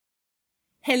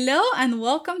Hello and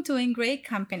welcome to In Great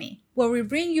Company, where we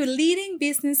bring you leading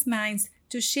business minds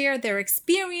to share their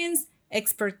experience,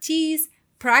 expertise,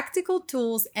 practical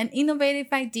tools, and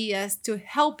innovative ideas to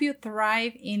help you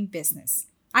thrive in business.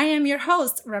 I am your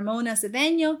host, Ramona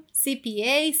Cedeno,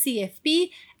 CPA, CFP,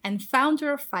 and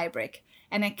founder of Fabric,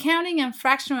 an accounting and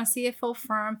fractional CFO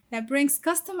firm that brings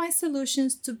customized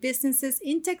solutions to businesses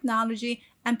in technology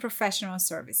and professional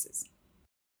services.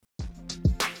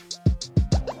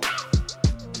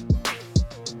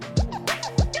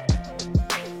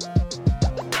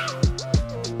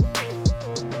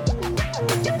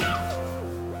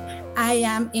 I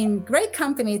am in great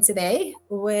company today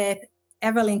with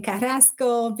Evelyn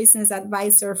Carrasco, business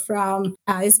advisor from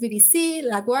SBDC,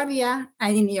 LaGuardia,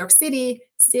 and in New York City,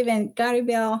 Stephen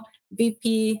Garibel,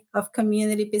 VP of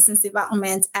Community Business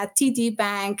Development at TD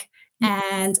Bank,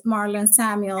 and Marlon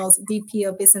Samuels, VP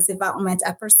of Business Development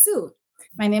at Pursue.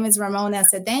 My name is Ramona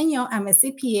Cedeno. I'm a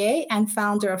CPA and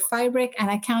founder of Fabric, an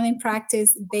accounting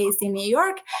practice based in New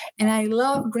York, and I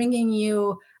love bringing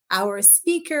you our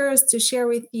speakers to share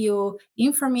with you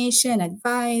information,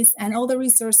 advice, and all the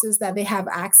resources that they have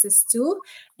access to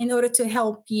in order to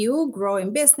help you grow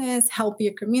in business, help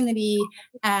your community,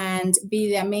 and be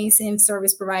the amazing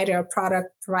service provider or product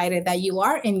provider that you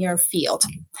are in your field.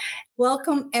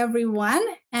 Welcome, everyone.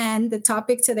 And the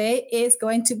topic today is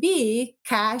going to be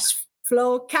cash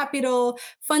flow, capital,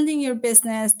 funding your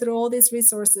business through all these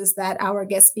resources that our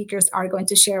guest speakers are going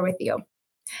to share with you.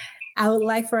 I would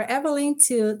like for Evelyn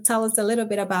to tell us a little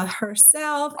bit about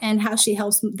herself and how she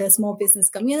helps the small business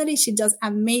community. She does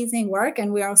amazing work,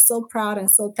 and we are so proud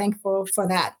and so thankful for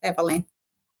that, Evelyn.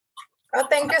 Oh,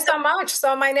 thank you so much.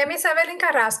 So my name is Evelyn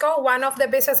Carrasco, one of the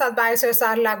business advisors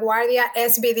at LaGuardia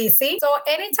SBDC. So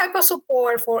any type of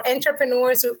support for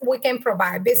entrepreneurs we can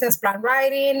provide, business plan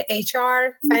writing,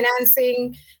 HR,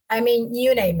 financing,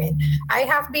 you name it. I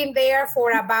have been there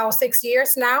for about 6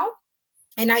 years now.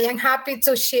 And I am happy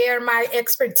to share my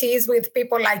expertise with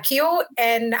people like you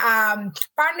and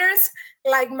partners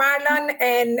like Marlon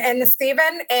and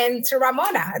Stephen and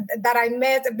Ramona that I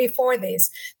met before this.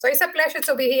 So it's a pleasure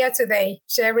to be here today,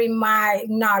 sharing my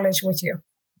knowledge with you.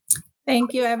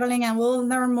 Thank you, Evelyn. And we'll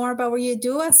learn more about what you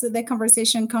do as the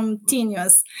conversation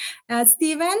continues.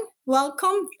 Stephen,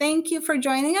 welcome. Thank you for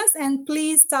joining us. And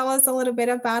please tell us a little bit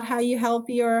about how you help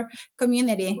your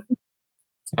community.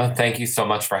 Thank you so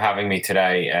much for having me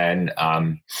today. And,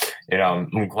 I'm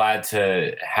glad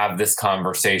to have this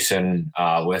conversation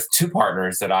with two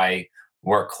partners that I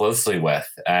work closely with.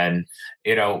 And,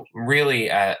 really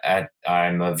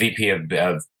I'm a VP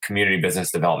of Community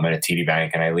Business Development at TD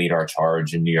Bank, and I lead our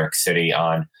charge in New York City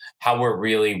on how we're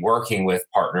really working with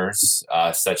partners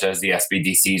such as the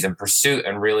SBDCs in Pursuit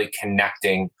and really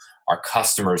connecting our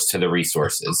customers to the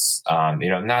resources.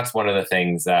 And that's one of the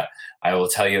things that I will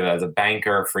tell you as a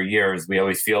banker for years, we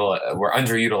always feel we're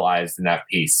underutilized in that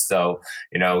piece. So,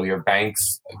 your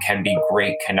banks can be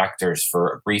great connectors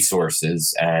for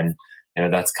resources. And,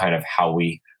 that's kind of how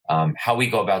we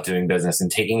go about doing business and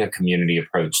taking a community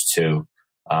approach to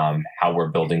how we're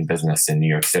building business in New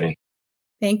York City.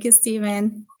 Thank you,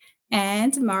 Stephen.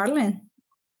 And Marlon.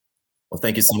 Well,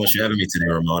 thank you so much for having me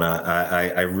today, Ramona.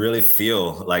 I really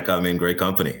feel like I'm in great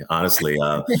company, honestly.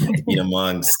 Being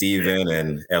among Stephen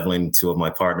and Evelyn, two of my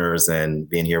partners, and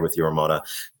being here with you, Ramona.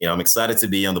 I'm excited to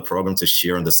be on the program to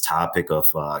share on this topic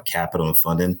of capital and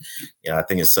funding. I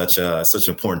think it's such an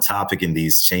important topic in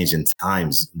these changing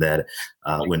times that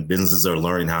when businesses are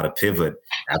learning how to pivot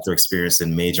after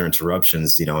experiencing major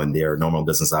interruptions, in their normal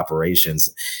business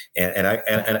operations.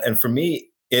 And for me,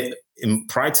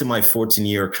 prior to my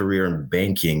 14-year career in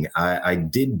banking, I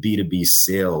did B2B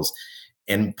sales.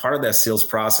 And part of that sales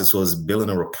process was building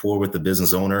a rapport with the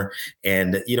business owner.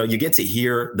 And, you get to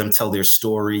hear them tell their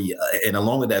story. And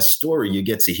along with that story, you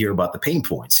get to hear about the pain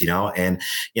points, And,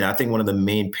 I think one of the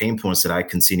main pain points that I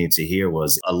continued to hear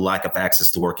was a lack of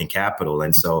access to working capital.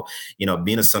 And so,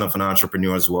 being a son of an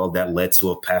entrepreneur as well, that led to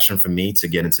a passion for me to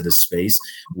get into this space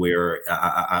where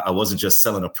I wasn't just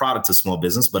selling a product to small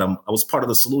business, but I was part of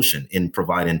the solution in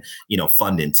providing,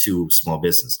 funding to small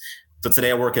business. So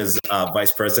today I work as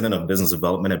Vice President of Business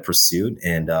Development at Pursuit,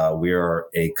 and we are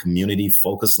a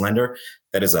community-focused lender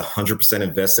that is 100%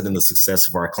 invested in the success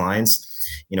of our clients.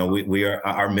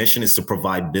 Our mission is to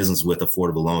provide business with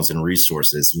affordable loans and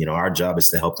resources. Our job is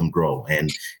to help them grow and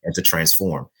to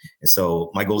transform. And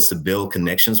so my goal is to build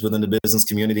connections within the business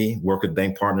community, work with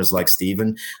bank partners like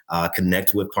Stephen,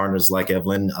 connect with partners like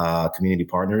Evelyn, community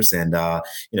partners, and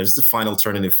just to find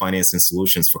alternative financing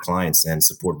solutions for clients and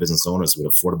support business owners with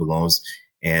affordable loans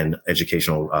and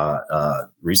educational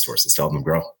resources to help them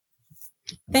grow.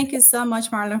 Thank you so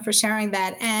much, Marlon, for sharing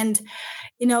that. And,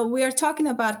 we are talking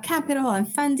about capital and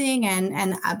funding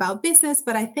and about business,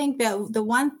 but I think that the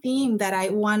one theme that I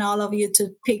want all of you to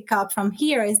pick up from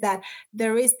here is that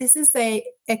this is a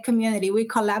community. We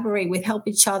collaborate, we help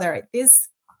each other. These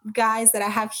guys that I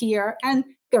have here and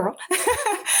girl,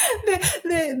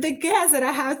 the guests that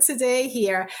I have today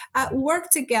here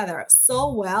work together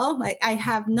so well. Like I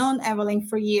have known Evelyn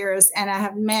for years, and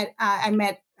I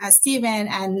met Stephen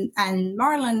and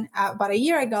Marlon about a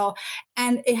year ago,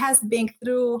 and it has been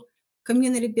through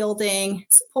community building,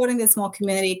 supporting the small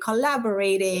community,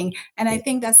 collaborating, and I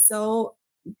think that's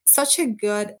such a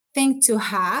good thing to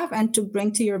have and to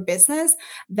bring to your business.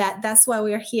 That's why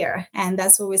we're here, and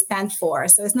that's what we stand for.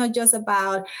 So it's not just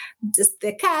about just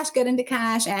the cash, getting the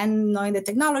cash and knowing the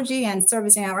technology and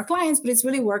servicing our clients, but it's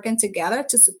really working together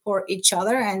to support each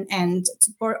other and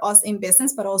support us in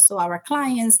business, but also our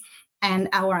clients and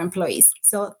our employees.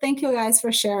 So thank you guys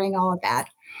for sharing all of that.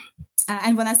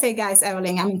 And when I say guys,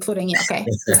 Evelyn, I'm including you, okay?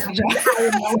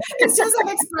 It's just an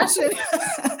expression.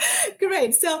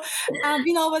 Great. So,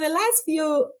 over the last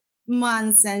few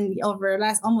months and over the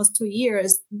last almost 2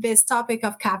 years, this topic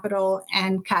of capital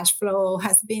and cash flow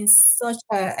has been such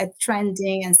a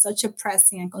trending and such a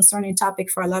pressing and concerning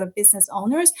topic for a lot of business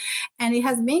owners. And it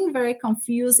has been very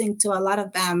confusing to a lot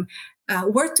of them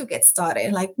where to get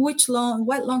started, like what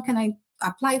loan can I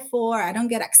apply for? I don't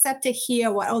get accepted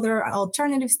here. What other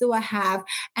alternatives do I have?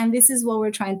 And this is what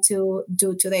we're trying to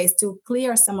do today, is to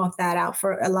clear some of that out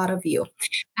for a lot of you.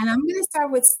 And I'm going to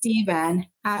start with Stephen.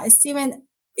 Stephen,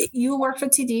 you work for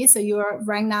TD, so you're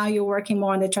working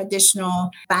more in the traditional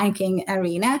banking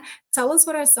arena. Tell us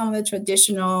what are some of the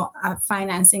traditional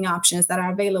financing options that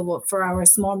are available for our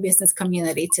small business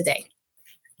community today.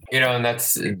 And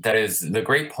that is the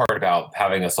great part about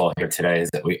having us all here today, is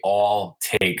that we all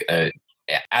take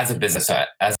as a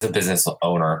business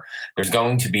owner, there's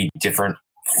going to be different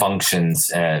functions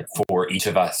for each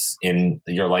of us in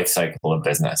your life cycle of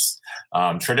business.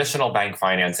 Traditional bank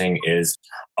financing is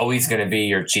always going to be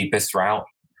your cheapest route,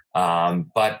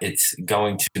 but it's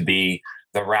going to be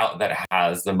the route that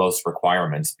has the most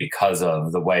requirements because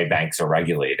of the way banks are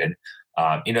regulated.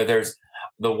 There's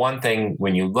the one thing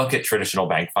when you look at traditional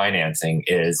bank financing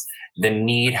is the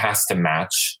need has to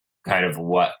match kind of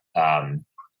what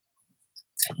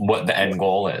the end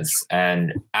goal is.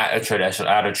 And at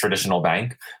a traditional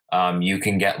bank, you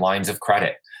can get lines of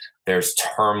credit. There's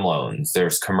term loans,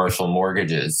 there's commercial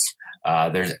mortgages,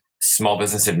 there's small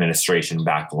business administration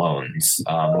backed loans,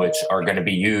 which are going to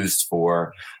be used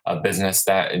for a business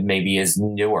that maybe is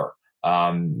newer,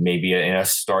 maybe in a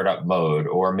startup mode,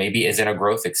 or maybe is in a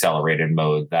growth accelerated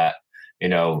mode that,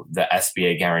 the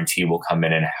SBA guarantee will come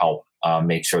in and help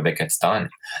make sure that gets done.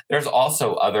 There's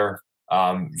also other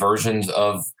versions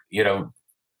of,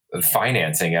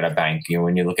 financing at a bank.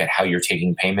 When you look at how you're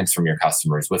taking payments from your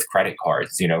customers with credit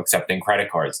cards, accepting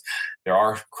credit cards. There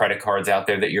are credit cards out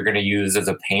there that you're going to use as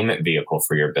a payment vehicle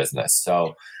for your business.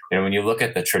 So, when you look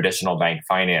at the traditional bank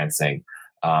financing,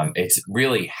 it's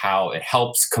really how it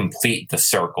helps complete the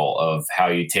circle of how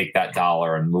you take that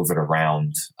dollar and move it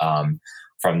around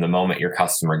from the moment your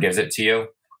customer gives it to you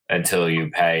until you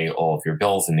pay all of your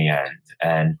bills in the end.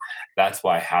 And that's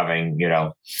why having,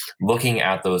 looking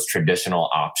at those traditional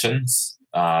options,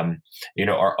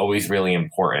 are always really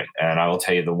important. And I will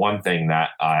tell you the one thing that,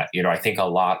 I think a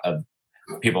lot of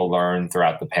people learned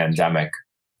throughout the pandemic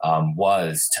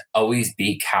was to always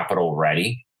be capital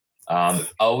ready.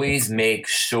 Always make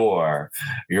sure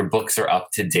your books are up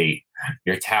to date,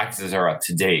 your taxes are up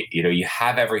to date. You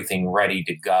have everything ready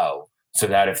to go, so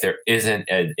that if there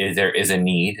is a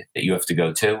need that you have to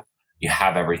go to, you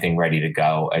have everything ready to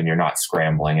go, and you're not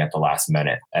scrambling at the last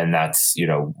minute. And that's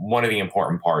one of the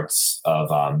important parts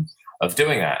of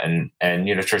doing that. And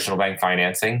traditional bank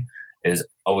financing is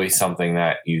always something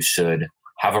that you should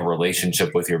have a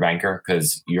relationship with your banker,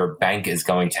 because your bank is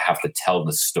going to have to tell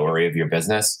the story of your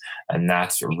business. And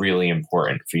that's really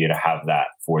important for you to have that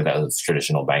for those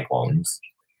traditional bank loans.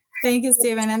 Thank you,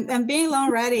 Stephen. And being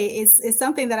loan ready is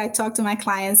something that I talk to my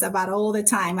clients about all the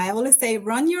time. I always say,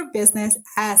 run your business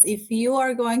as if you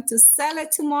are going to sell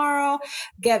it tomorrow,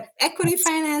 get equity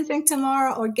financing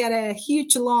tomorrow, or get a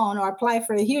huge loan or apply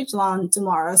for a huge loan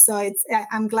tomorrow. So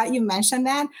I'm glad you mentioned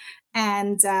that.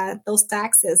 And those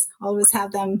taxes, always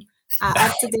have them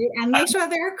up to date and make sure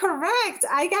they're correct.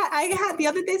 I had the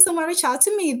other day someone reached out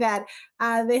to me that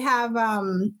they have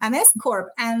an S corp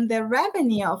and the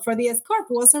revenue for the S corp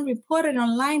wasn't reported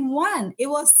on line 1. It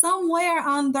was somewhere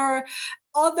under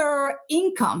other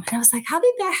income. And I was like, how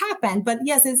did that happen? But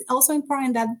yes, it's also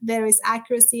important that there is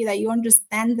accuracy, that you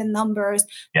understand the numbers,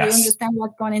 that you understand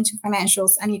what's going into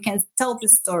financials, and you can tell the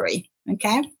story.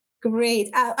 Okay. Great.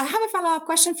 I have a follow-up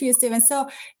question for you, Steven. So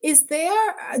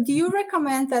do you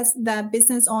recommend that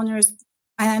business owners,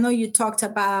 and I know you talked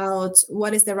about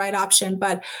what is the right option,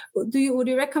 but would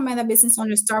you recommend that business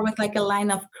owners start with like a line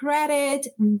of credit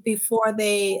before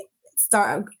they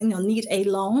start, need a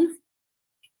loan?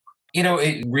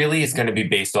 It really is going to be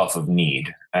based off of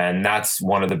need. And that's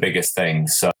one of the biggest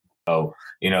things. So,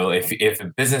 if a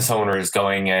business owner is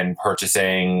going and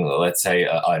purchasing, let's say,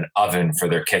 an oven for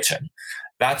their kitchen,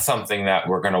 that's something that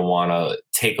we're going to want to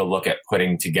take a look at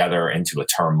putting together into a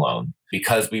term loan,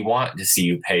 because we want to see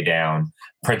you pay down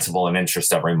principal and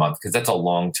interest every month, because that's a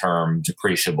long-term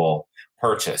depreciable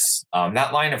purchase.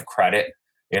 That line of credit,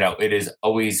 it is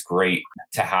always great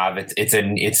to have.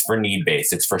 It's for need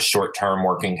based. It's for short-term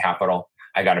working capital.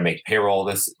 I got to make payroll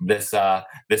this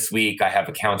week. I have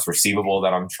accounts receivable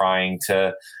that I'm trying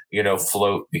to,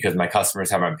 float because my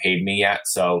customers haven't paid me yet.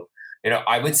 So,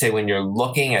 I would say when you're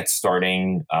looking at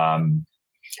starting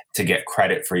to get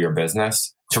credit for your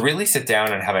business, to really sit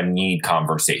down and have a need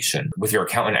conversation with your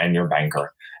accountant and your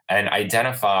banker and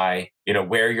identify,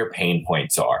 where your pain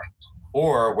points are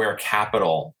or where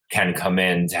capital can come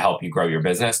in to help you grow your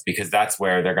business, because that's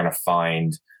where they're going to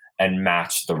find and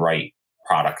match the right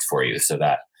product for you so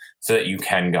that you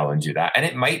can go and do that. And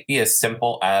it might be as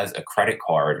simple as a credit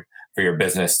card for your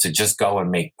business to just go and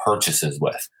make purchases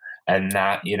with. And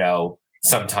that,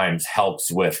 sometimes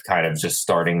helps with kind of just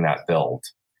starting that build.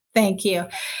 Thank you.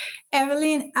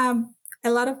 Evelyn, a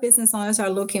lot of business owners are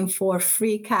looking for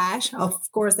free cash.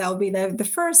 Of course, that will be the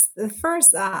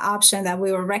first option that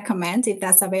we will recommend if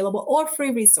that's available, or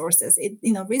free resources.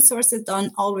 Resources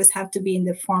don't always have to be in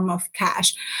the form of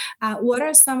cash. What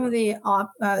are some of the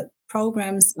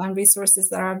programs and resources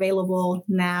that are available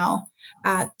now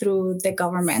through the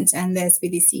government and the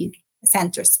SBDC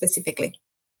centers specifically?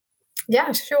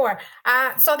 Yeah, sure.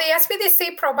 So the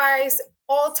SBDC provides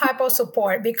all type of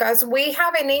support, because we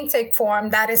have an intake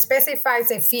form that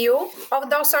specifies a few of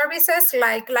those services.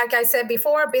 Like I said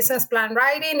before, business plan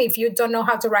writing. If you don't know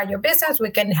how to write your business, we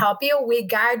can help you. We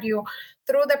guide you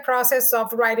through the process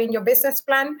of writing your business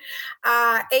plan.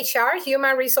 HR,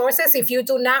 human resources. If you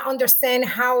do not understand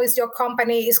how is your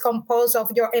company is composed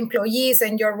of your employees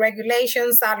and your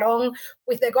regulations, along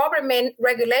with the government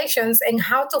regulations and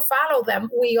how to follow them,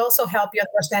 we also help you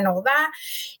understand all that.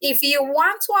 If you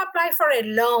want to apply for a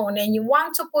loan and you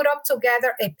want to put up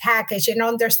together a package and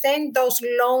understand those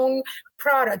loan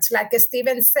products, like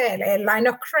Steven said, a line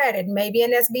of credit, maybe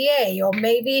an SBA, or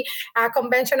maybe a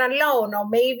conventional loan, or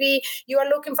maybe you are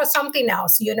looking for something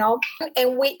else,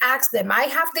 and we ask them, I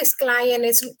have this client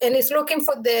and is looking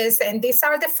for this, and these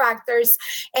are the factors.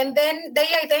 And then they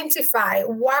identify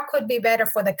what could be better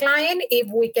for the client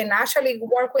if we can actually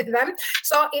work with them.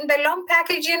 So in the loan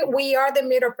packaging, we are the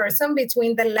middle person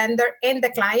between the lender and the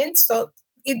client. So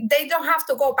they don't have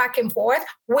to go back and forth.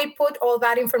 We put all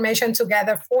that information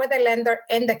together for the lender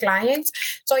and the client,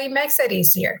 so it makes it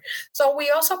easier. So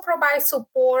we also provide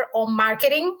support on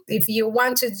marketing. If you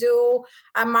want to do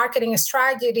a marketing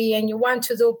strategy and you want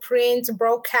to do print,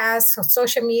 broadcast,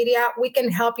 social media, we can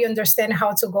help you understand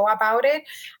how to go about it,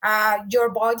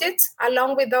 your budget,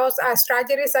 along with those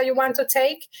strategies that you want to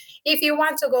take. If you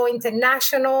want to go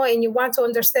international and you want to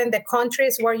understand the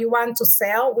countries where you want to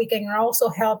sell, we can also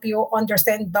help you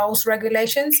understand those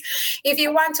regulations. If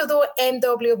you want to do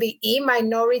MWBE,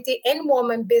 Minority and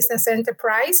Women Business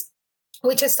Enterprise,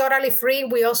 which is totally free,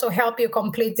 we also help you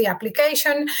complete the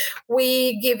application.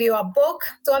 We give you a book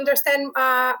to understand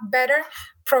better.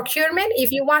 Procurement,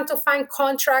 if you want to find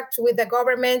contracts with the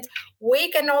government,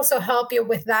 we can also help you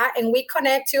with that. And we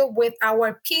connect you with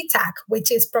our PTAC,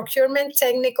 which is Procurement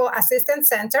Technical Assistance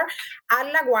Center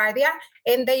at LaGuardia.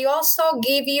 And they also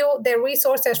give you the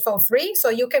resources for free, so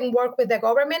you can work with the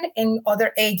government and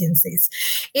other agencies.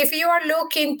 If you are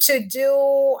looking to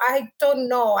do, I don't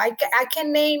know, I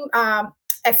can name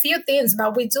a few things,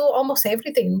 but we do almost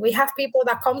everything. We have people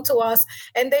that come to us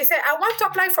and they say, I want to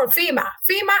apply for FEMA.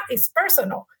 FEMA is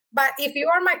personal. But if you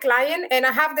are my client and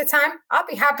I have the time, I'll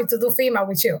be happy to do FEMA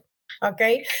with you.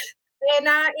 Okay. And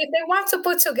if they want to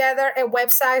put together a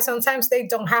website, sometimes they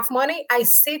don't have money. I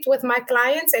sit with my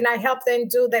clients and I help them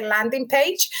do the landing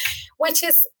page, which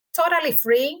is totally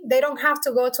free. They don't have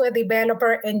to go to a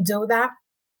developer and do that.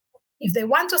 If they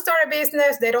want to start a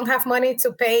business, they don't have money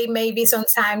to pay maybe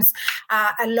sometimes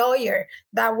a lawyer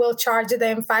that will charge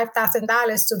them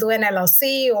 $5,000 to do an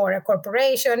LLC or a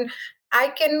corporation.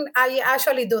 I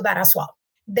actually do that as well.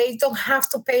 They don't have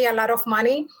to pay a lot of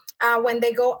money when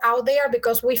they go out there,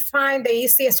 because we find the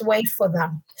easiest way for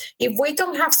them. If we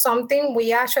don't have something,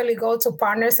 we actually go to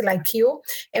partners like you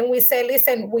and we say,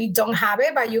 listen, we don't have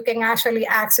it, but you can actually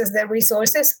access the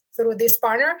resources through this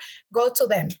partner. Go to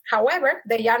them. However,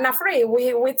 they are not free.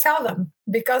 We tell them,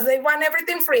 because they want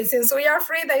everything free. Since we are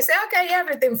free, they say, okay,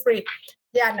 everything free.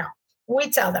 Yeah, no,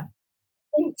 we tell them.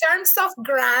 In terms of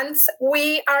grants,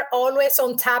 we are always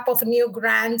on top of new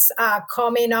grants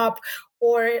coming up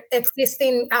or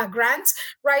existing grants.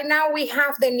 Right now, we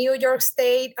have the New York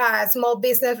State Small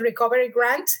Business Recovery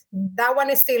Grant. That one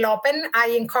is still open. I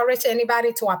encourage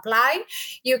anybody to apply.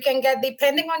 You can get,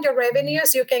 depending on your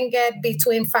revenues, you can get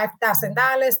between $5,000,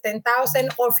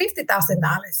 $10,000, or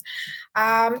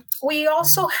 $50,000. We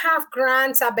also have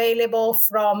grants available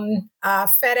from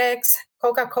FedEx,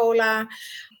 Coca-Cola,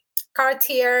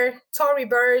 Cartier, Tory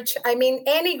Burch. I mean,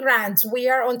 any grants, we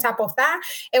are on top of that.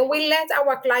 And we let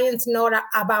our clients know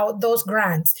about those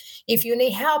grants. If you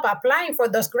need help applying for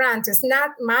those grants, it's not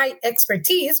my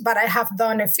expertise, but I have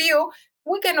done a few.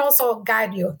 We can also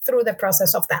guide you through the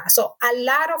process of that. So a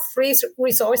lot of free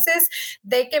resources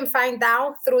they can find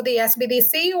out through the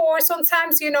SBDC, or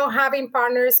sometimes, having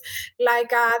partners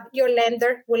like your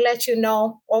lender will let you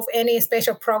know of any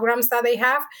special programs that they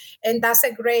have. And that's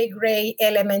a great, great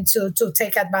element to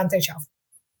take advantage of.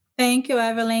 Thank you,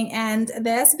 Evelyn. And the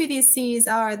SBDCs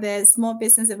are the Small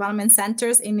Business Development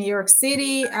Centers in New York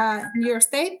City, New York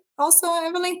State. Also,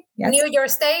 Evelyn? Yes. New York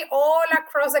State, all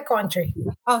across the country.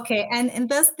 Okay. And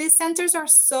these centers are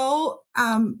so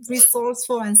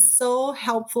resourceful and so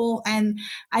helpful. And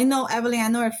I know, Evelyn, I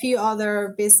know a few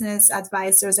other business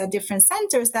advisors at different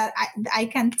centers that I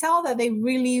can tell that they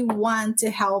really want to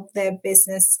help their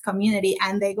business community.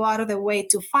 And they go out of their way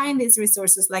to find these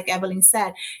resources, like Evelyn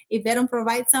said. If they don't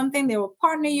provide something, they will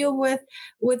partner you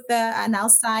with an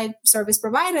outside service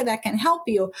provider that can help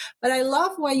you. But I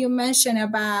love what you mentioned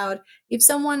about if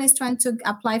someone is trying to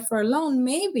apply for a loan,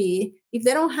 maybe if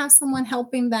they don't have someone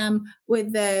helping them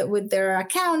with their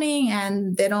accounting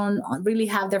and they don't really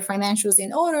have their financials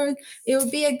in order, it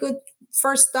would be a good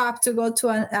first stop to go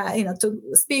to to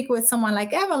speak with someone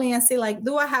like Evelyn and see, like,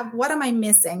 what am I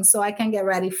missing so I can get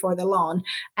ready for the loan?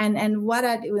 And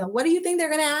what do you think they're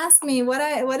going to ask me?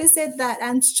 What is it that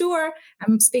I'm sure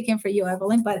I'm speaking for you,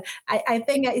 Evelyn, but I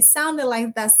think it sounded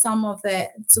like that's some of the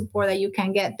support that you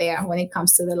can get there when it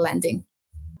comes to the lending.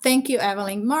 Thank you,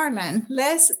 Evelyn. Marlon,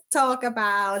 let's talk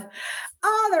about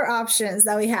other options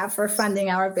that we have for funding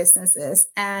our businesses,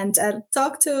 and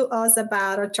talk to us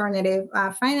about alternative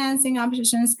financing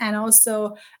options, and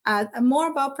also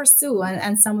more about Pursue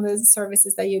and some of the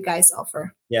services that you guys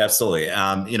offer. Yeah, absolutely.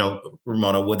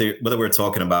 Ramona, whether we're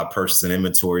talking about purchasing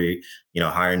inventory,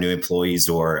 hiring new employees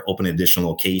or opening additional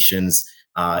locations,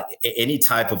 any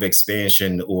type of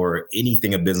expansion or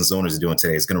anything a business owner is doing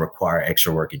today is going to require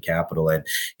extra working capital. And,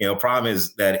 problem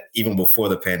is that even before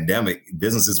the pandemic,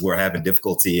 businesses were having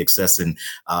difficulty accessing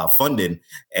funding,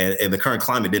 and the current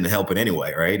climate didn't help in any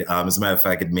way, right? As a matter of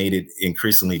fact, it made it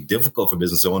increasingly difficult for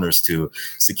business owners to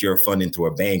secure funding through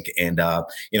a bank. And,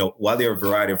 while there are a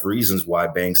variety of reasons why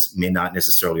banks may not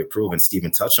necessarily approve, and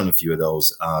Stephen touched on a few of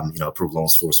those, approved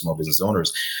loans for small business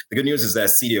owners, the good news is that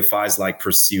CDFIs like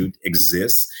Pursuit exist.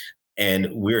 And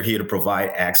we're here to provide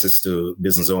access to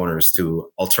business owners to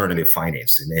alternative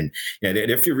financing. And there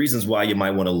are a few reasons why you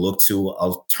might want to look to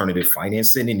alternative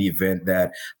financing in the event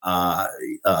that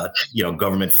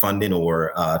government funding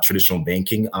or traditional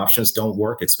banking options don't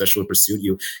work, especially with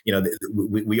Pursuit.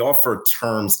 We offer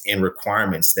terms and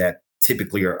requirements that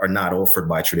typically are not offered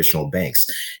by traditional banks.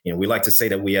 We like to say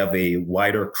that we have a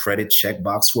wider credit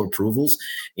checkbox for approvals.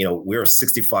 We're a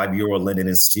 65-year-old lending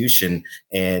institution,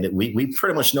 and we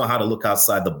pretty much know how to look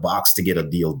outside the box to get a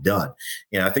deal done.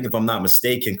 I think if I'm not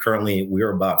mistaken, currently we're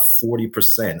about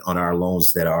 40% on our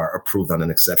loans that are approved on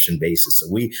an exception basis. So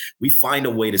we find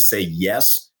a way to say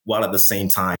yes, while at the same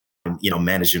time,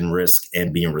 managing risk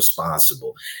and being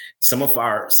responsible. Some of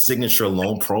our signature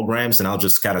loan programs, and I'll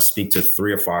just kind of speak to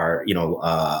three of our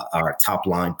top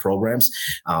line programs.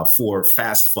 For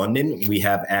fast funding, we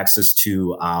have access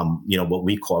to, what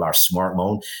we call our smart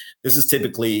loan. This is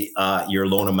typically your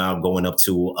loan amount going up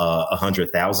to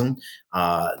 $100,000.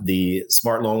 The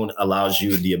smart loan allows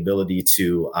you the ability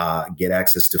to get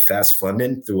access to fast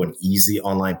funding through an easy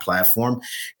online platform.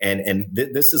 And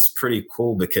this is pretty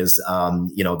cool because,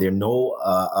 there are no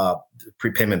no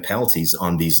prepayment penalties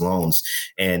on these loans.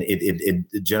 And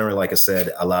it generally, like I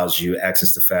said, allows you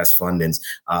access to fast fundings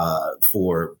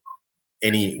for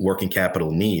any working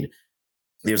capital need.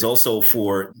 There's also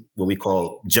for what we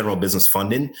call general business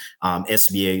funding,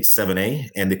 SBA 7A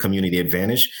and the Community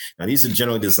Advantage. Now, these are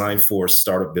generally designed for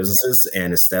startup businesses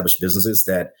and established businesses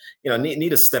that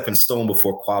need a stepping stone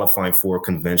before qualifying for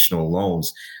conventional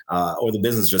loans, or the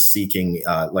business just seeking,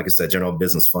 like I said, general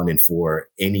business funding for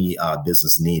any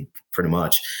business need, pretty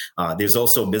much. There's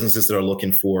also businesses that are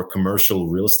looking for commercial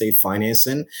real estate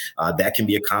financing that can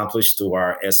be accomplished through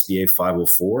our SBA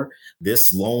 504.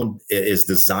 This loan is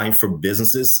designed for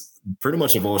businesses pretty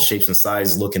much of all shapes and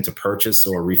sizes looking to purchase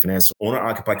or refinance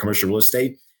owner-occupied commercial real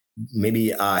estate,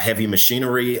 maybe heavy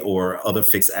machinery or other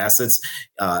fixed assets.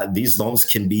 These loans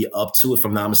can be up to, if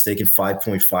I'm not mistaken,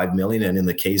 $5.5 million. And in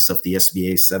the case of the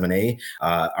SBA 7A,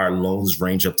 our loans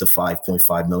range up to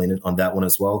 $5.5 million on that one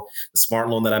as well. The smart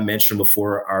loan that I mentioned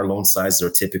before, our loan sizes are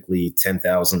typically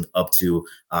 $10,000 up to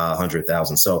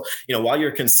 $100,000. So, while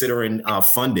you're considering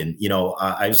funding,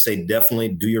 I would say definitely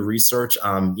do your research.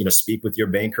 Speak with your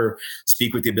banker,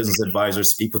 speak with your business advisor,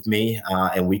 speak with me,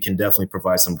 and we can definitely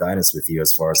provide some guidance with you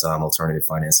as far as alternative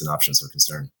financing options are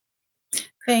concerned.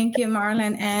 Thank you,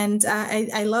 Marlon. And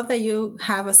I love that you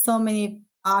have so many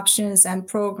options and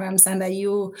programs and that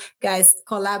you guys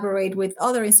collaborate with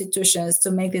other institutions to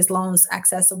make these loans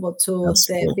accessible to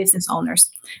the business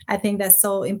owners. I think that's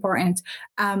so important.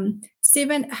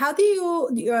 Stephen, how do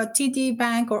your TD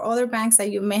Bank or other banks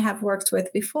that you may have worked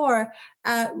with before,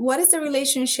 what is the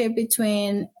relationship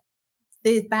between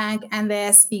the bank and the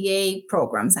SBA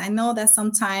programs? I know that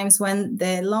sometimes when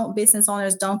the business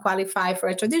owners don't qualify for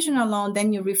a traditional loan,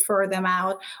 then you refer them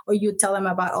out or you tell them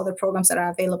about other programs that are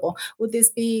available. Would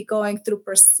this be going through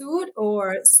Pursuit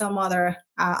or some other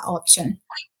option?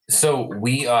 So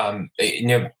we,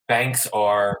 banks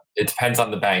it depends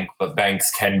on the bank, but banks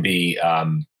can be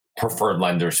preferred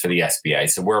lenders for the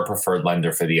SBA. So we're a preferred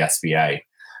lender for the SBA.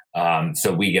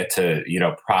 So we get to,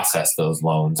 process those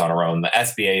loans on our own. The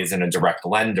SBA isn't a direct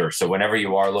lender. So whenever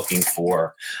you are looking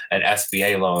for an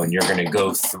SBA loan, you're going to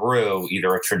go through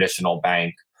either a traditional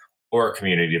bank or a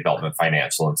community development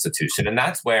financial institution. And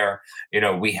that's where,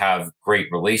 we have great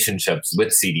relationships with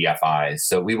CDFIs.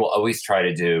 So we will always try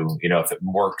to do, if it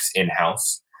works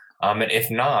in-house. And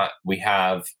if not, we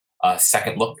have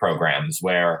second look programs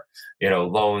where,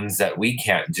 loans that we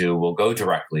can't do will go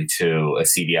directly to a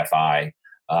CDFI.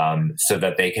 So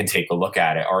that they can take a look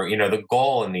at it. Or, the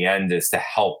goal in the end is to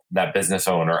help that business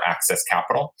owner access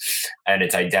capital, and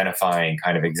it's identifying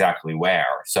kind of exactly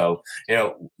where. So,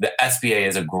 the SBA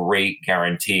is a great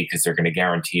guarantee because they're going to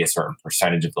guarantee a certain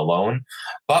percentage of the loan.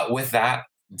 But with that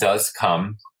does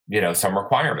come, some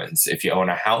requirements. If you own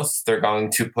a house, they're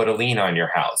going to put a lien on your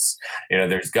house.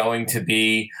 There's going to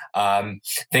be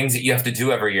things that you have to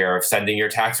do every year of sending your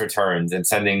tax returns and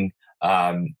sending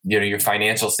your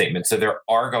financial statement. So there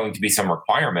are going to be some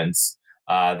requirements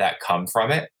that come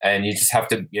from it. And you just have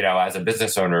to, as a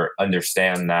business owner,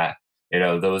 understand that,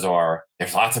 there's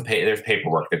lots of there's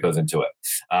paperwork that goes into it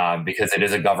because it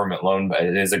is a government loan, but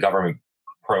it is a government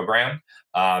program.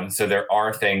 So there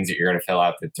are things that you're going to fill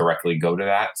out that directly go to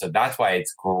that. So that's why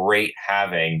it's great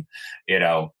having,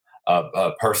 a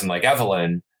person like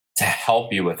Evelyn to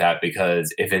help you with that,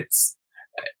 because if it's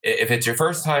your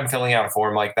first time filling out a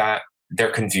form like that, they're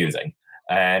confusing.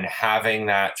 And having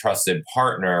that trusted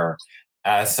partner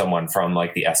as someone from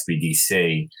like the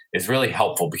SBDC is really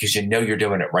helpful because you're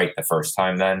doing it right the first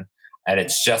time then. And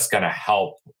it's just going to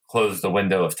help close the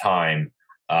window of time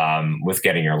with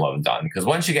getting your loan done. Because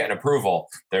once you get an approval,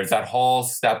 there's that whole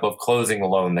step of closing the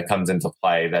loan that comes into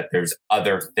play, that there's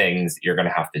other things you're going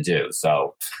to have to do.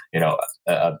 So,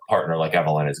 a partner like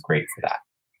Evelyn is great for that.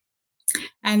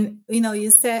 And,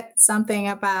 you said something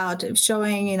about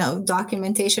showing,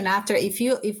 documentation after.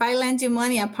 If I lend you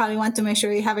money, I probably want to make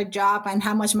sure you have a job and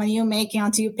how much money you're making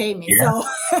until you pay me. Yeah.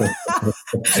 So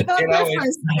it does.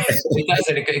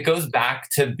 It goes back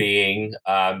to being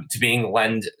lendable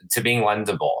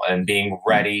and being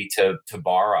ready to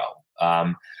borrow.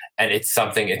 And it's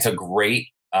a great,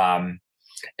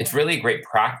 it's really a great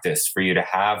practice for you to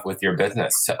have with your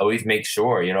business to always make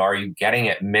sure, are you getting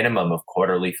at minimum of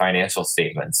quarterly financial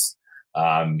statements?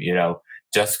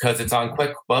 Just because it's on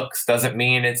QuickBooks doesn't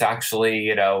mean it's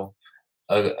actually,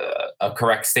 a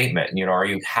correct statement. Are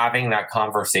you having that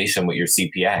conversation with your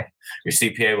CPA? Your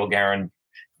CPA will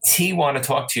guarantee want to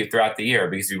talk to you throughout the year,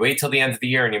 because if you wait till the end of the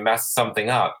year and you mess something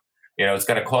up, it's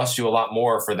going to cost you a lot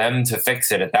more for them to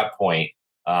fix it at that point.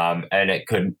 And it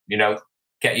could,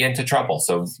 get you into trouble.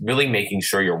 So really making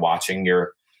sure you're watching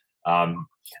your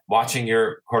watching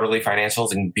your quarterly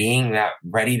financials and being that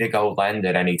ready to go lend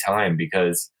at any time,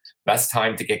 because best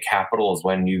time to get capital is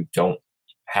when you don't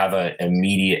have an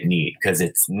immediate need, because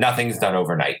nothing's done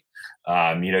overnight.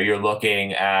 You're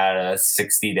looking at a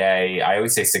 60-day. I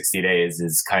always say 60 days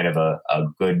is kind of a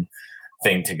good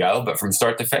thing to go, but from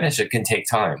start to finish, it can take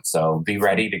time. So be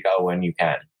ready to go when you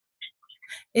can.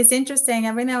 It's interesting.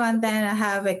 Every now and then I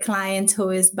have a client who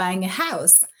is buying a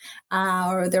house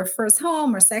or their first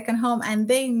home or second home, and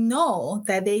they know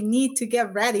that they need to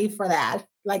get ready for that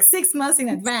like 6 months in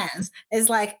advance. It's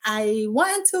like, I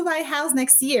want to buy a house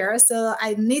next year, so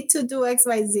I need to do X,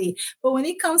 Y, Z. But when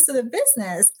it comes to the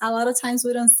business, a lot of times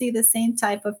we don't see the same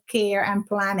type of care and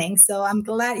planning. So I'm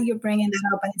glad you're bringing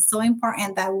that up. And it's so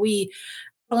important that we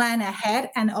plan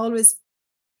ahead and always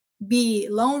be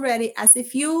loan ready as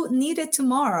if you need it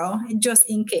tomorrow, just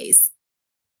in case.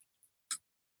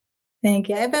 Thank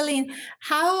you. Evelyn,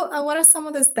 what are some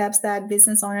of the steps that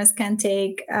business owners can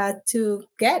take to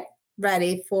get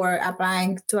ready for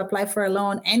apply for a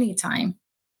loan anytime?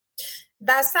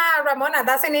 That's Ramona,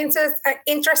 that's an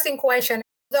interesting question.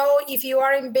 Though if you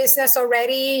are in business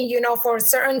already, for a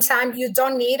certain time, you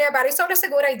don't need it, but it's always a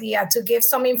good idea to give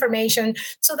some information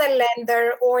to the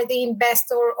lender or the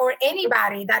investor or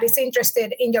anybody that is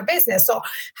interested in your business. So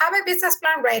have a business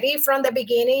plan ready from the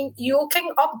beginning. You can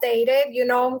update it,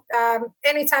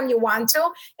 anytime you want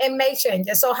to, and make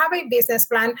changes. So have a business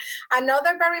plan.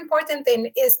 Another very important thing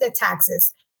is the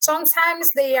taxes.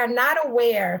 Sometimes they are not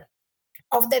aware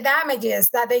of the damages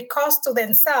that they cause to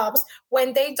themselves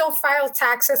when they don't file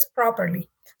taxes properly.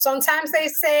 Sometimes they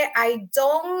say, I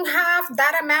don't have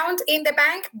that amount in the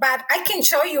bank, but I can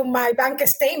show you my bank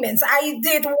statements. I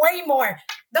did way more.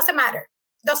 Doesn't matter.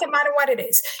 Doesn't matter what it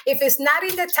is. If it's not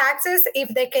in the taxes, if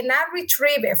they cannot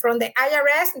retrieve it from the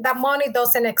IRS, the money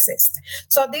doesn't exist.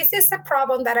 So this is a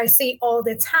problem that I see all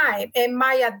the time. And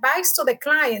my advice to the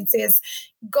clients is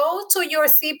go to your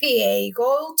CPA,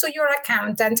 go to your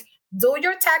accountant, do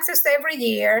your taxes every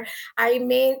year.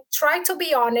 Try to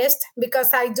be honest,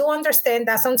 because I do understand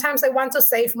that sometimes they want to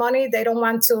save money. They don't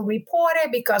want to report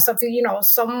it because of,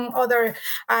 some other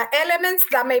elements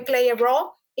that may play a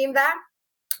role in that.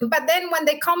 But then when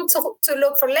they come to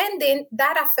look for lending,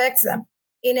 that affects them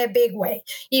in a big way.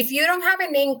 If you don't have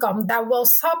an income that will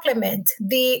supplement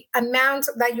the amount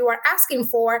that you are asking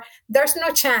for, there's no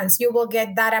chance you will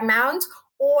get that amount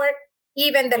or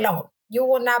even the loan. You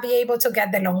will not be able to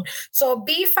get the loan. So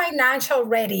be financial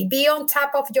ready. Be on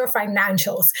top of your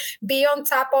financials. Be on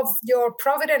top of your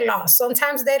profit and loss.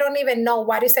 Sometimes they don't even know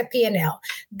what is a P&L.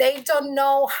 They don't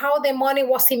know how the money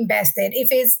was invested.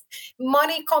 If it's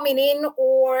money coming in,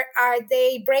 or are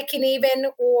they breaking even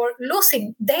or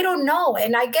losing? They don't know.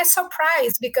 And I get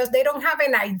surprised because they don't have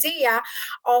an idea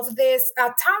of these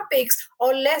topics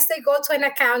unless they go to an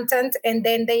accountant and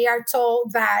then they are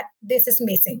told that this is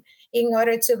missing in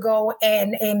order to go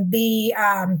and be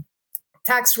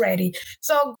tax ready.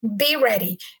 So be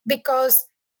ready, because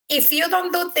if you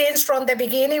don't do things from the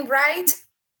beginning right,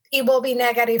 it will be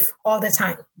negative all the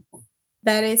time.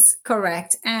 That is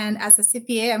correct. And as a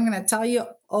CPA, I'm going to tell you,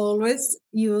 always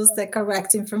use the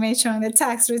correct information on the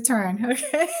tax return.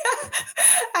 Okay.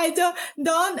 I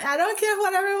don't care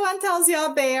what everyone tells you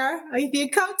out there. If you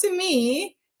come to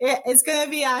me, it's going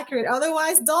to be accurate.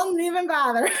 Otherwise, don't even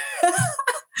bother.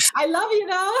 I love you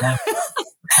though.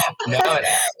 No,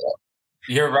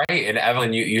 you're right. And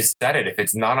Evelyn, you said it. If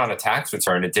it's not on a tax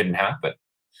return, it didn't happen.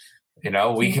 We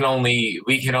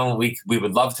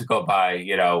would love to go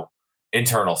by,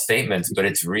 internal statements, but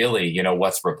it's really,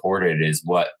 what's reported is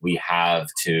what we have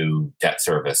to debt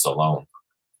service alone.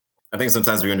 I think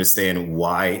sometimes we understand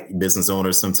why business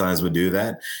owners sometimes would do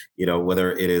that,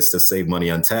 whether it is to save money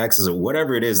on taxes or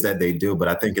whatever it is that they do. But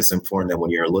I think it's important that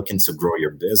when you're looking to grow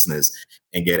your business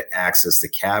and get access to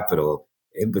capital,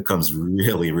 it becomes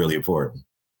really, really important.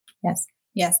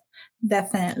 Yes,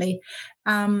 definitely.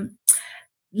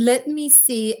 Let me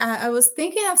see. I was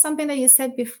thinking of something that you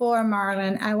said before,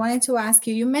 Marlon. I wanted to ask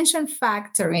you, you mentioned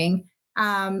factoring.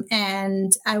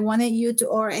 And I wanted you to,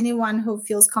 or anyone who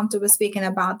feels comfortable speaking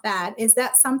about that, is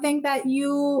that something that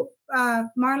you,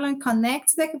 Marlon,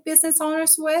 connect the business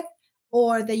owners with,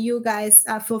 or that you guys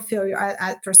fulfill your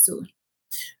pursue?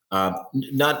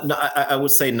 I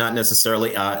would say not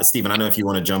necessarily. Stephen, I don't know if you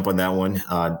want to jump on that one.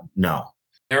 No.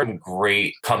 There are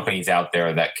great companies out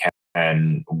there that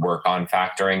can work on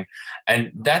factoring.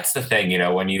 And that's the thing,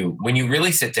 when you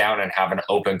really sit down and have an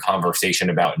open conversation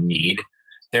about need,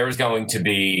 there's going to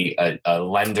be a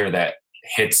lender that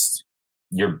hits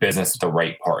your business at the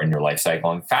right part in your life cycle.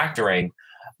 And factoring,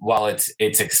 while it's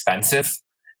expensive,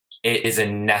 it is a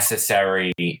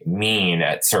necessary mean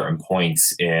at certain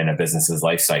points in a business's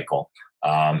life cycle,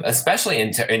 especially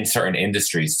in certain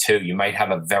industries too. You might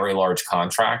have a very large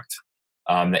contract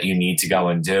that you need to go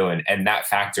and do, and that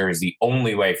factor is the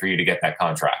only way for you to get that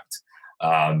contract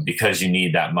because you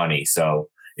need that money. So,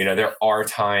 there are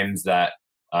times that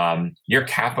your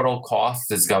capital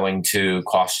cost is going to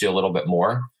cost you a little bit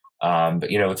more. But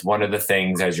it's one of the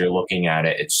things as you're looking at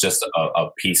it, it's just a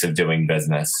piece of doing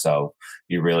business. So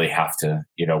you really have to,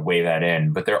 weigh that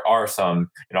in. But there are some,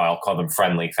 I'll call them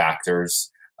friendly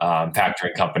factors,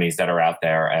 factoring companies that are out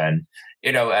there. And,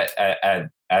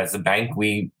 as a bank,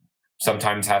 we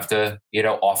sometimes have to,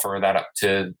 offer that up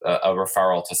to a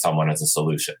referral to someone as a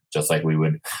solution, just like we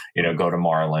would, go to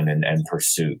Marlin and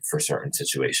Pursuit for certain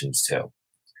situations too.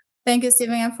 Thank you,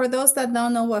 Stephen. And for those that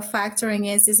don't know what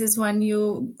factoring is, this is when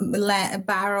you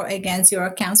borrow against your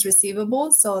accounts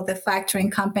receivable. So the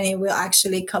factoring company will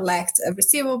actually collect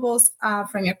receivables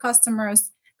from your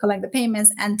customers, collect the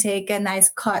payments, and take a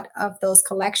nice cut of those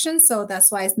collections. So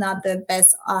that's why it's not the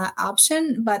best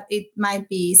option, but it might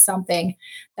be something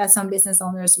that some business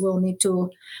owners will need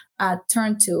to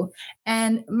turn to.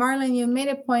 And Marlon, you made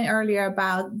a point earlier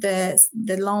about the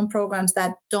loan programs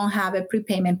that don't have a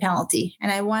prepayment penalty.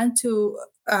 And I want to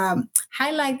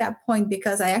highlight that point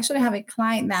because I actually have a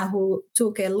client now who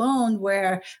took a loan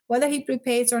where whether he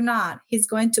prepays or not, he's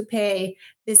going to pay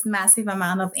this massive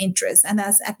amount of interest. And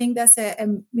I think that's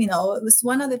it's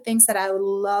one of the things that I would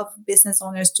love business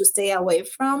owners to stay away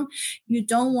from. You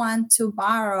don't want to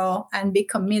borrow and be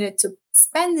committed to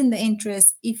spending the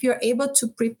interest if you're able to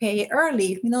prepay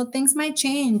early. Things might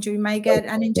change. You might get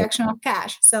an injection of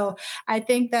cash. So I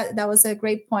think that was a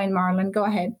great point, Marlon. Go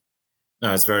ahead.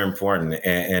 No, it's very important.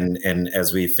 And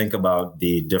as we think about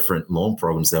the different loan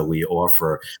programs that we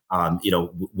offer,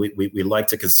 we like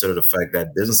to consider the fact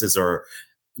that businesses are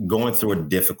going through a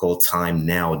difficult time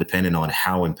now, depending on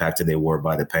how impacted they were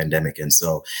by the pandemic. And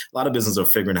so a lot of businesses are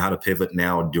figuring out how to pivot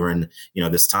now during,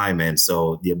 this time. And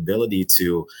so the ability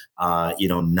to,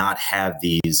 not have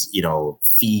these,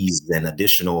 fees and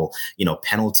additional,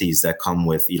 penalties that come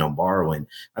with, borrowing,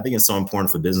 I think it's so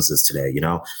important for businesses today.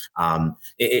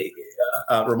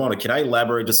 Ramona, can I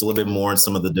elaborate just a little bit more on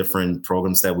some of the different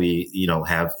programs that we,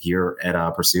 have here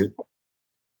at Pursuit?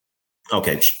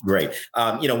 Okay, great.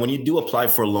 When you do apply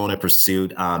for a loan at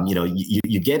Pursuit,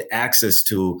 you get access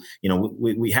to,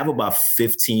 we have about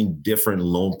 15 different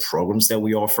loan programs that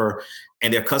we offer,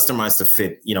 and they're customized to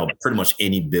fit, pretty much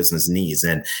any business needs.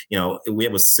 And, we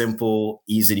have a simple,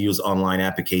 easy to use online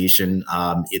application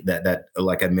that,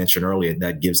 like I mentioned earlier,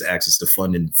 that gives access to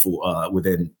funding for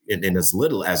within in as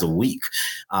little as a week.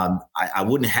 I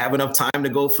wouldn't have enough time to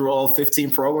go through all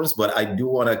 15 programs, but I do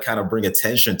want to kind of bring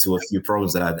attention to a few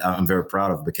programs that I'm very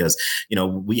proud of because,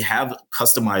 we have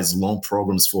customized loan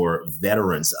programs for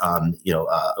veterans,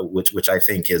 which I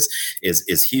think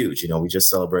is huge. We just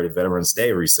celebrated Veterans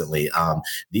Day recently.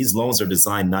 These loans are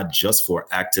designed not just for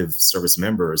active service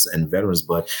members and veterans,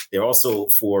 but they're also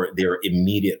for their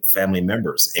immediate family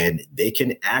members, and they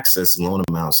can access loan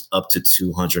amounts up to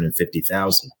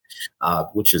 $250,000.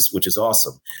 Which is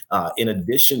awesome. In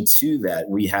addition to that,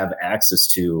 we have access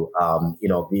to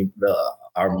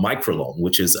our microloan,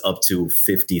 which is up to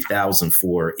 $50,000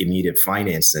 for immediate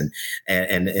financing,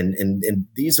 and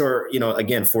these are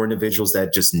again for individuals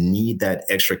that just need that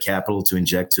extra capital to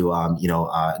inject to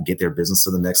get their business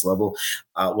to the next level.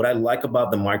 What I like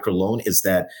about the microloan is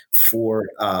that for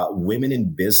women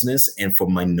in business and for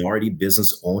minority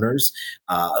business owners,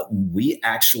 we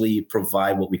actually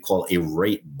provide what we call a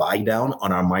rate buy down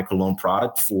on our microloan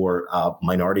product for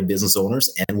minority business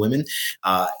owners and women,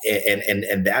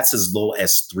 and that's as low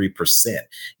as 3%.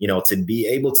 To be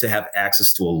able to have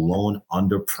access to a loan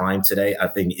under prime today, I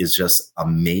think is just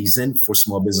amazing for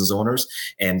small business owners.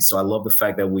 And so I love the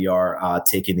fact that we are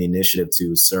taking the initiative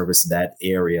to service that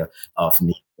area of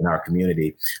need in our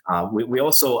community. We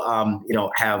also,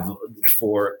 have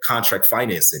for contract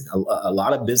financing. A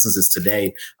lot of businesses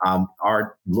today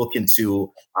are looking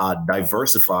to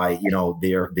diversify,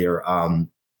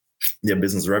 their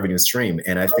business revenue stream.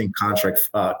 And I think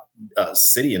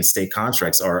city and state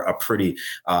contracts are a pretty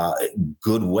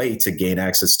good way to gain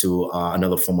access to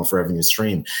another form of revenue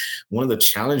stream. One of the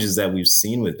challenges that we've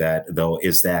seen with that, though,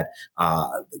 is that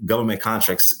government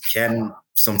contracts can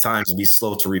sometimes be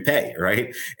slow to repay,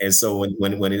 right? And so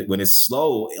when it's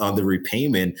slow on the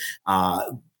repayment,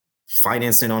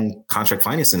 financing on contract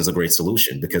financing is a great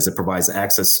solution because it provides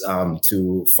access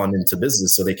to funding to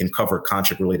business so they can cover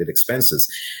contract related expenses.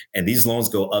 And these loans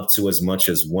go up to as much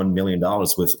as $1 million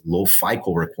with low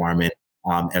FICO requirement,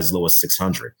 as low as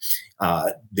 600.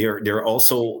 There are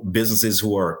also businesses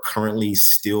who are currently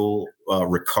still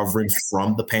recovering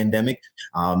from the pandemic.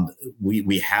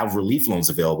 We have relief loans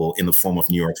available in the form of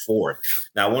New York Forward.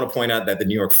 Now, I want to point out that the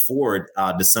New York Forward,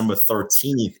 December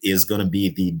 13th, is going to be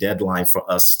the deadline for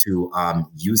us to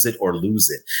use it or lose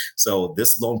it. So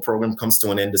this loan program comes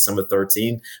to an end December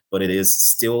 13th, but it is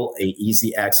still a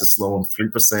easy access loan,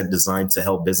 3% designed to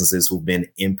help businesses who've been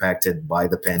impacted by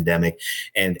the pandemic.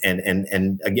 And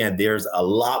again, there's a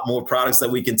lot more products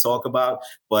that we can talk about,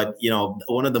 but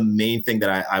one of the main thing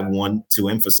that I want to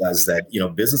emphasize is that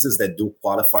businesses that do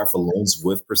qualify for loans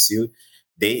with Pursuit,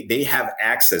 they have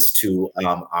access to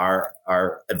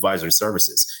our advisory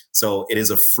services. So it is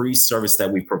a free service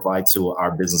that we provide to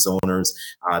our business owners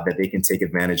that they can take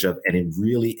advantage of. And it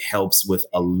really helps with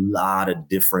a lot of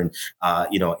different,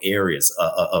 areas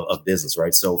of business,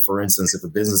 right? So for instance, if a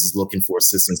business is looking for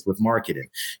assistance with marketing,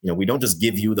 we don't just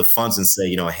give you the funds and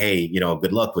say, hey,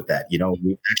 good luck with that.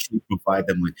 We actually provide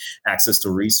them with access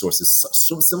to resources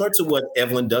so similar to what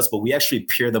Evelyn does, but we actually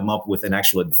pair them up with an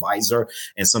actual advisor.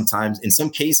 And sometimes in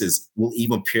some cases, we'll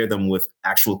even pair them with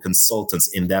actual consultants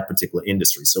in that particular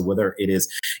industry. So whether it is,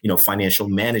 financial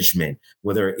management,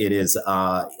 whether it is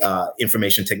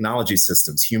information technology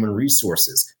systems, human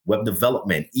resources, web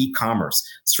development, e-commerce,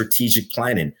 strategic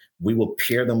planning, we will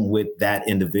pair them with that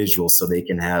individual so they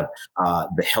can have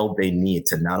the help they need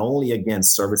to not only, again,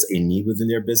 service a need within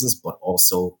their business, but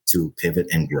also to pivot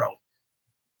and grow.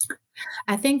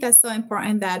 I think that's so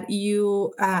important that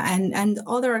you and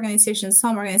other organizations,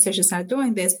 some organizations are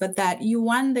doing this, but that you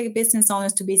want the business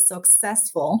owners to be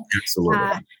successful.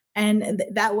 Absolutely. And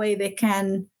that way they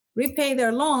can repay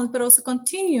their loans, but also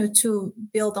continue to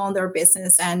build on their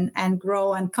business and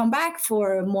grow and come back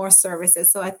for more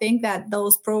services. So I think that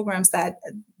those programs that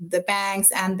the banks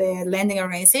and the lending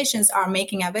organizations are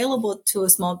making available to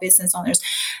small business owners,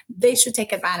 they should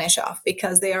take advantage of,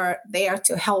 because they are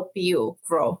to help you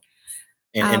grow.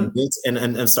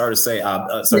 And sorry to say,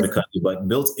 sorry to cut you, but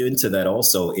built into that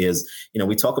also is,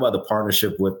 we talk about the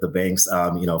partnership with the banks.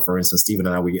 For instance, Stephen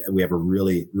and I, we have a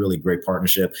really, really great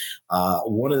partnership.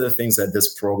 One of the things that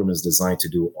this program is designed to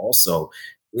do also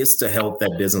is to help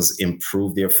that business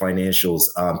improve their financials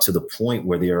to the point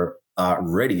where they're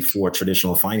ready for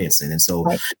traditional financing. And so,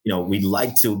 we'd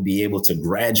like to be able to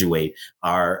graduate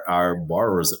our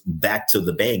borrowers back to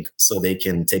the bank so they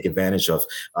can take advantage of,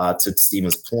 to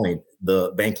Stephen's point,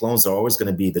 the bank loans are always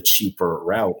going to be the cheaper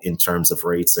route in terms of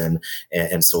rates and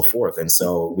so forth. And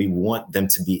so we want them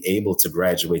to be able to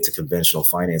graduate to conventional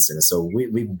financing. And so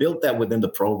we built that within the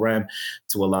program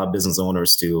to allow business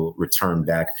owners to return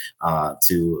back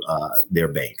to their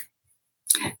bank.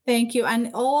 Thank you. And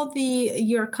all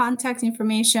your contact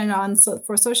information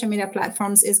for social media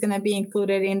platforms is going to be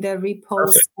included in the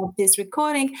repost of this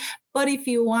recording. But if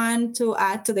you want to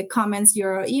add to the comments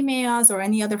your emails or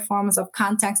any other forms of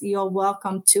contact, you're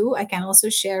welcome to. I can also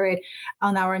share it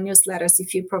on our newsletters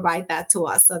if you provide that to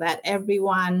us, so that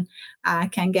everyone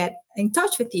can get in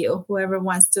touch with you, whoever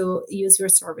wants to use your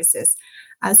services.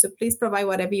 So please provide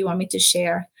whatever you want me to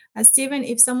share. Stephen,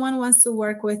 if someone wants to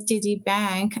work with TD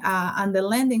Bank on the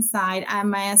lending side,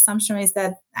 my assumption is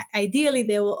that ideally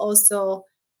they will also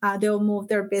they'll move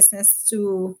their business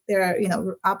to their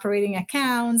operating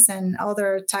accounts and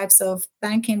other types of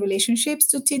banking relationships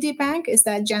to TD Bank. Is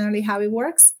that generally how it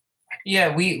works?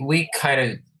 Yeah, we kind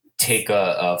of take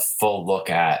a full look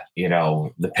at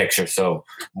the picture. So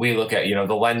we look at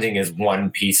the lending is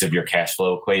one piece of your cash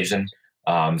flow equation.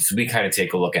 So we kind of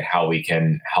take a look at how we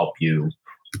can help you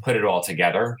put it all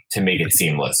together to make it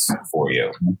seamless for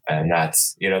you. And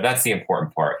that's the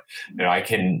important part. I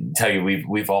can tell you,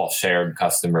 we've all shared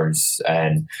customers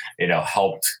and,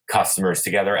 helped customers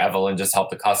together. Evelyn just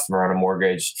helped a customer on a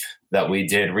mortgage that we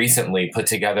did recently put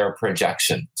together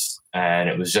projections. And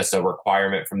it was just a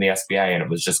requirement from the SBA. And it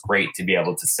was just great to be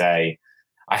able to say,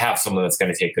 I have someone that's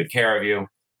going to take good care of you.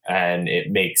 And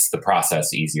it makes the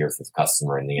process easier for the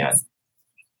customer in the end.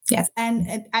 Yes.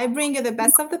 And I bring you the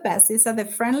best of the best. These are the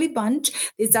friendly bunch.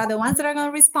 These are the ones that are going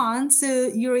to respond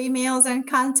to your emails and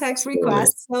contact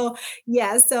requests. So,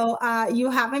 you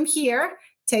have them here.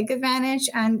 Take advantage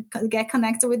and get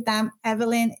connected with them.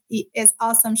 Evelyn is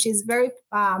awesome. She's very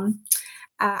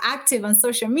active on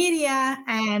social media,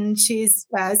 and she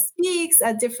speaks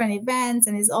at different events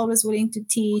and is always willing to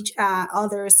teach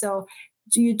others. So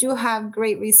you do have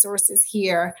great resources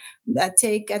here.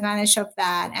 Take advantage of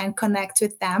that and connect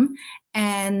with them.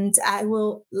 And I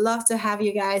will love to have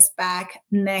you guys back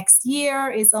next year.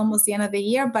 It's almost the end of the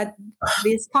year, but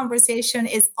this conversation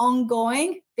is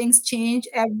ongoing. Things change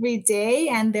every day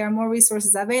and there are more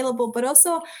resources available, but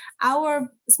also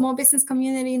our small business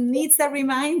community needs the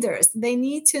reminders. They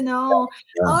need to know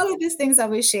all of these things that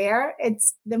we share.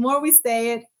 It's the more we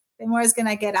say it, the more it's going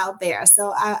to get out there.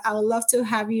 So I would love to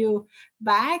have you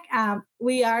back.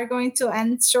 We are going to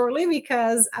end shortly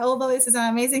because although this is an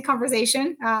amazing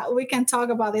conversation, we can talk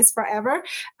about this forever.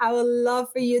 I would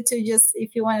love for you to just,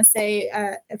 if you want to say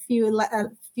a few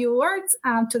words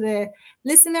to the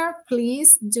listener,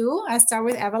 please do. I'll start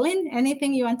with Evelyn.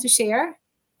 Anything you want to share?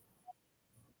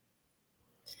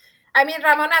 I mean,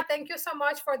 Ramona, thank you so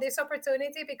much for this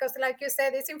opportunity because, like you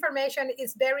said, this information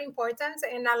is very important.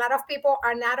 And a lot of people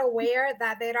are not aware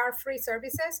that there are free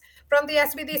services from the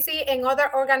SBDC and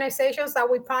other organizations that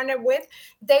we partner with.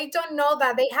 They don't know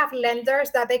that they have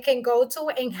lenders that they can go to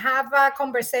and have a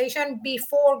conversation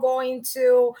before going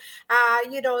to,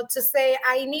 to say,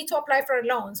 I need to apply for a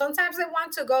loan. Sometimes they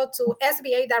want to go to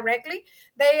SBA directly.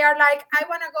 They are like, I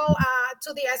want to go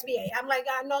to the SBA. I'm like,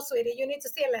 no, sweetie, you need to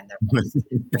see a lender first.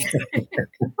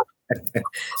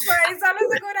 But it's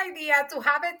always a good idea to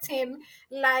have a team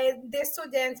like these two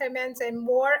gentlemen and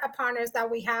more partners that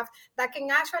we have that can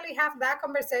actually have that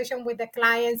conversation with the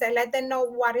clients and let them know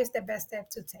what is the best step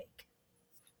to take.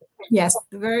 Yes,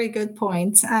 very good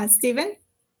point. Stephen?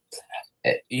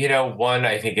 One,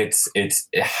 I think it's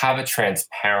have a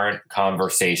transparent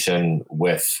conversation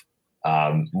with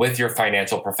your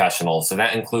financial professionals. So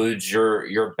that includes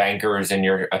your bankers and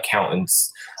your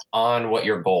accountants on what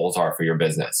your goals are for your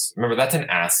business. Remember, that's an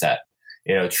asset.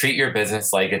 Treat your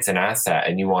business like it's an asset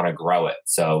and you want to grow it.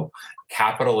 So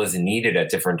capital is needed at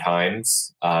different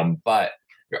times, but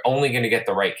you're only going to get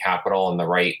the right capital and the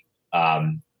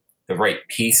right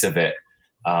piece of it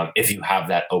if you have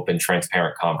that open,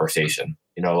 transparent conversation.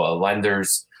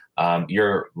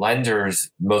 Your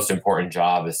lender's most important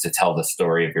job is to tell the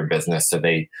story of your business. So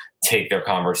they take their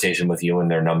conversation with you and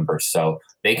their numbers. So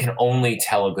they can only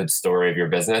tell a good story of your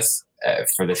business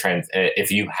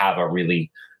if you have a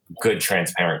really good,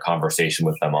 transparent conversation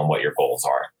with them on what your goals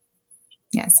are.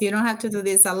 Yes, you don't have to do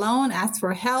this alone. Ask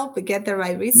for help, get the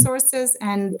right resources,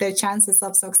 and the chances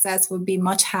of success would be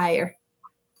much higher.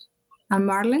 And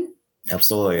Marlon?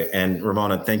 Absolutely. And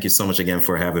Ramona, thank you so much again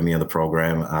for having me on the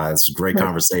program. It's a great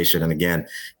conversation. And again,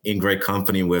 in great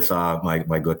company with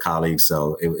my good colleagues.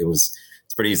 So it's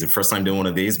pretty easy. First time doing one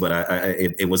of these, but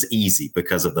it was easy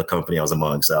because of the company I was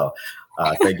among. So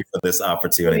thank you for this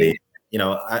opportunity.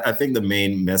 I think the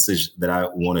main message that I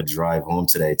want to drive home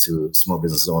today to small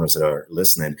business owners that are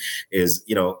listening is,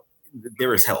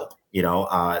 there is help.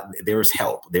 There is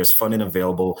help. There's funding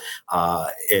available.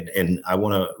 And I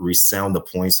want to resound the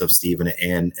points of Stephen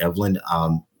and Evelyn.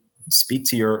 Speak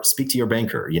to your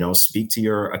banker, speak to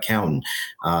your accountant,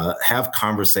 have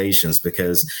conversations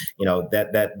because,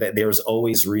 that there's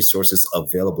always resources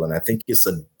available. And I think it's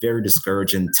a very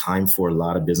discouraging time for a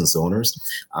lot of business owners,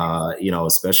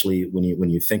 especially when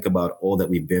you think about all that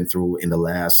we've been through in the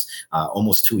last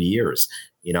almost 2 years.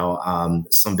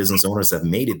 Some business owners have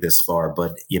made it this far,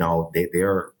 but,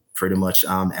 they're pretty much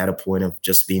at a point of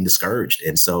just being discouraged.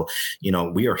 And so,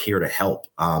 we are here to help.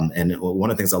 And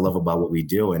one of the things I love about what we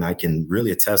do, and I can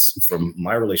really attest from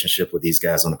my relationship with these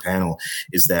guys on the panel,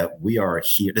 is that we are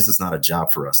here. This is not a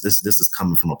job for us. This is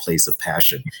coming from a place of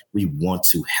passion. We want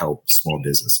to help small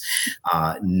business.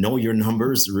 Know your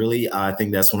numbers. Really, I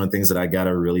think that's one of the things that I got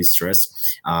to really stress.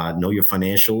 Know your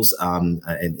financials. And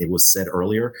it was said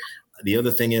earlier. The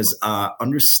other thing is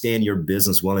understand your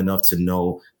business well enough to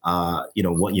know,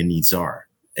 what your needs are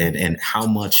and how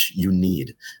much you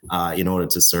need in order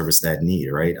to service that need.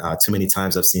 Right. Too many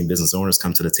times I've seen business owners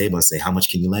come to the table and say, how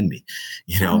much can you lend me?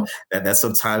 That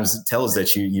sometimes tells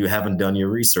that you haven't done your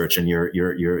research and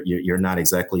you're not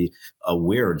exactly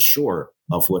aware and sure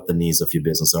of what the needs of your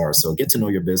business are. So get to know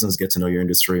your business, get to know your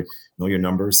industry, know your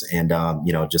numbers, and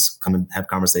just come and have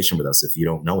conversation with us if you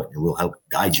don't know it, and we'll help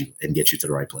guide you and get you to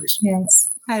the right place. Yes.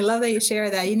 I love that you share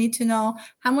that. You need to know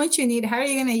how much you need, how are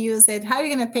you going to use it, how are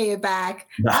you going to pay it back.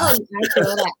 I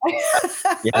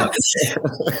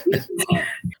that.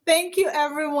 Thank you,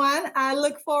 everyone. I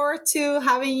look forward to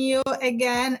having you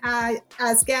again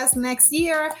as guests next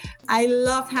year. I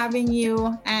love having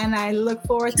you, and I look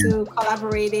forward to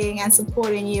collaborating and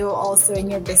supporting you also in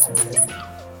your businesses.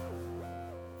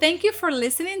 Thank you for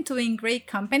listening to In Great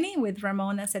Company with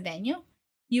Ramona Cedeno.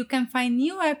 You can find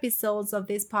new episodes of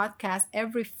this podcast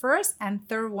every first and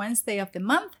third Wednesday of the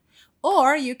month.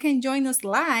 Or you can join us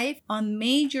live on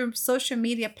major social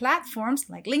media platforms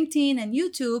like LinkedIn and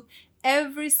YouTube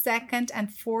every second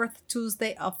and fourth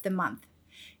Tuesday of the month.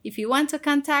 If you want to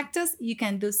contact us, you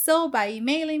can do so by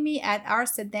emailing me at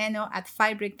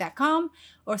rcedeno@fibric.com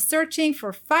or searching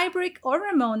for Fibric or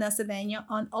Ramona Cedeno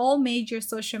on all major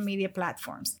social media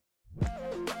platforms.